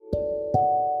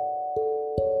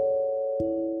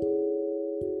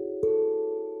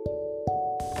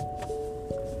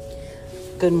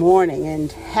Good morning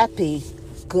and happy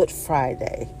Good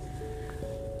Friday.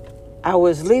 I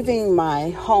was leaving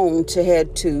my home to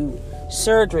head to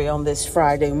surgery on this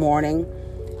Friday morning,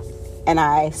 and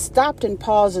I stopped and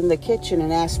paused in the kitchen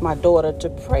and asked my daughter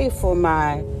to pray for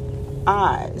my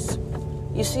eyes.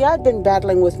 You see, I've been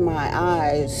battling with my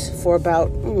eyes for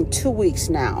about 2 weeks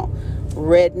now.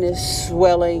 Redness,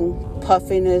 swelling,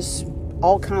 puffiness,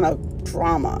 all kind of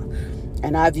drama.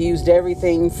 And I've used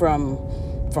everything from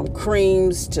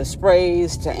creams to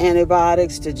sprays to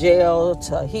antibiotics to gel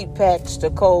to heat packs to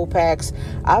cold packs.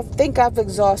 I think I've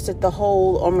exhausted the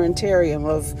whole armamentarium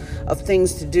of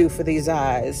things to do for these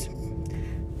eyes.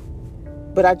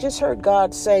 But I just heard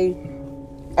God say,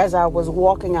 as I was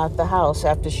walking out the house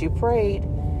after she prayed,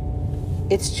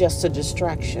 it's just a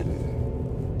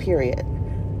distraction, period.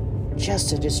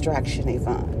 Just a distraction,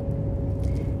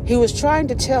 Yvonne. He was trying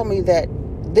to tell me that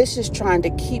this is trying to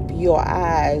keep your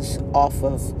eyes off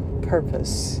of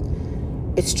purpose.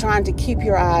 It's trying to keep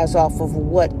your eyes off of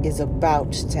what is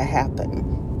about to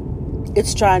happen.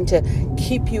 It's trying to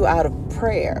keep you out of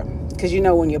prayer. Because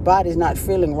when your body's not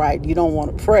feeling right, you don't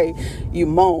want to pray. You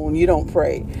moan, you don't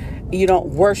pray. You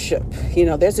don't worship.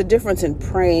 There's a difference in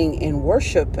praying in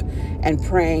worship and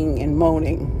praying in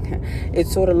moaning.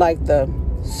 It's sort of like the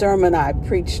sermon I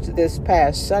preached this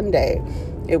past Sunday.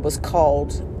 It was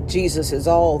called Jesus is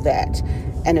All That.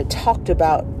 And it talked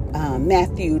about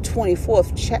Matthew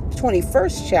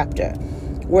 21st chapter,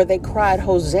 where they cried,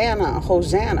 Hosanna,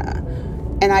 Hosanna.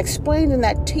 And I explained in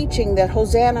that teaching that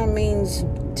Hosanna means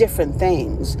different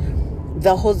things.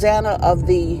 The Hosanna of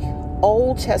the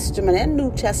Old Testament and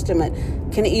New Testament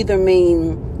can either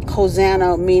mean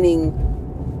Hosanna, meaning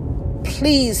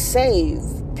please save,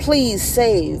 please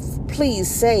save,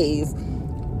 please save.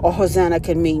 Or Hosanna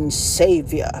can mean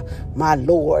Savior, my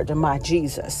Lord, my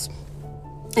Jesus.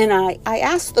 And I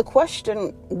asked the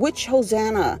question, which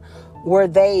Hosanna were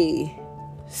they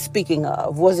speaking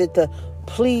of? Was it the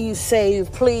please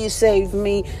save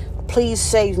me, please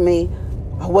save me?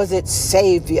 Or was it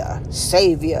Savior,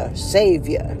 Savior,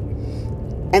 Savior?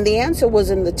 And the answer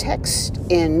was in the text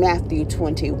in Matthew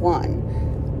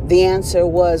 21. The answer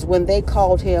was when they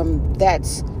called him,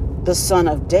 that's the Son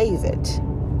of David,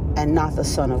 and not the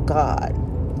Son of God.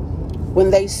 When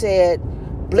they said,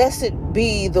 blessed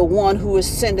be the one who is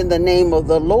sent in the name of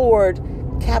the Lord,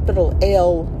 capital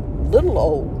L, little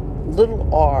o, little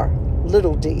r,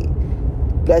 little d.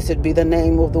 Blessed be the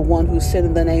name of the one who sent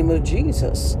in the name of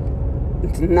Jesus.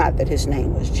 Not that his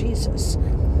name was Jesus.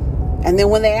 And then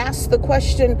when they asked the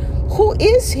question, who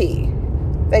is he?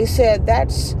 They said,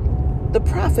 that's the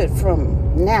prophet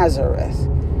from Nazareth.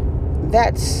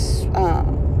 That's,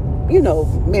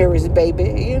 Mary's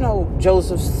baby,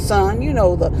 Joseph's son,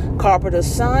 the carpenter's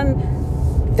son.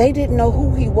 They didn't know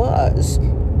who he was.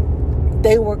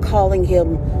 They were calling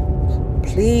him,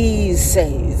 please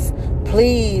save,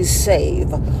 please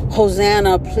save.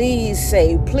 Hosanna, please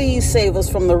save us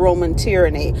from the Roman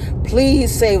tyranny.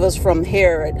 Please save us from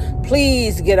Herod.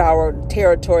 Please get our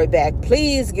territory back.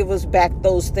 Please give us back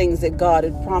those things that God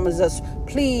had promised us.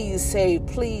 Please save,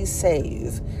 please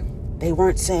save. They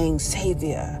weren't saying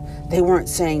Savior. They weren't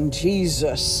saying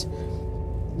Jesus.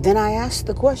 Then I asked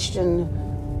the question,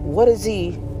 what is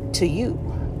he to you?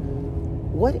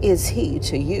 What is he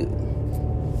to you?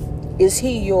 Is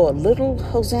he your little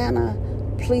Hosanna?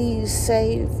 Please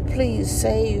save, please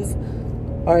save.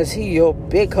 Or is he your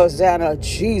big Hosanna?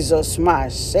 Jesus, my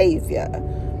Savior.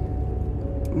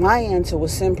 My answer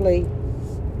was simply,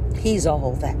 he's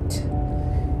all that.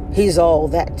 He's all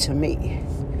that to me.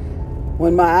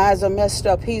 When my eyes are messed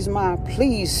up, he's my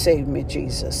please save me,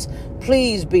 Jesus.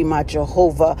 Please be my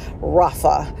Jehovah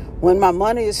Rapha. When my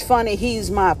money is funny, he's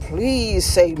my please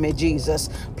save me, Jesus.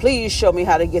 Please show me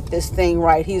how to get this thing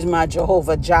right. He's my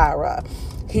Jehovah Jireh.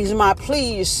 He's my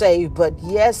please save. But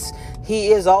yes, he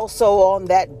is also on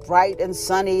that bright and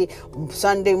sunny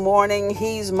Sunday morning.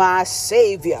 He's my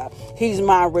Savior. He's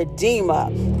my Redeemer.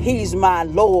 He's my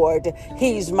Lord.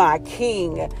 He's my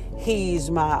King. He's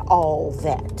my all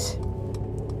that.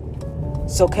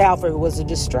 So Calvary was a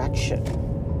distraction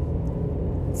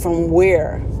from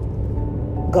where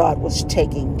God was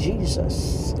taking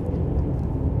Jesus.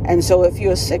 And so if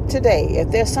you're sick today,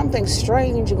 if there's something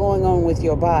strange going on with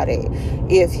your body,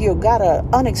 if you've got an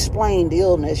unexplained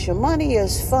illness, your money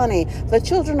is funny, the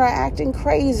children are acting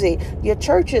crazy, your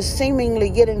church is seemingly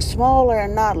getting smaller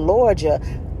and not larger,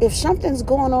 if something's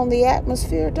going on in the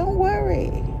atmosphere, don't worry.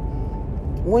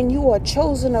 When you are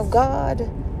chosen of God,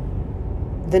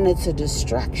 then it's a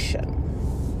distraction.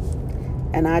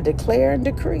 And I declare and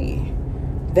decree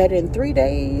that in 3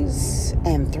 days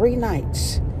and 3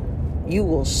 nights, you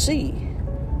will see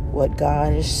what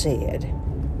God has said.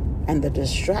 and the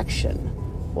distraction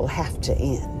will have to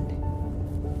end.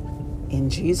 In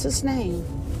Jesus' name,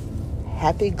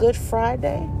 happy Good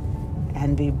Friday,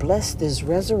 and be blessed this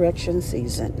resurrection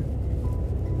season.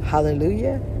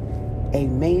 Hallelujah,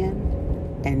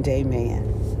 amen, and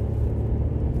amen.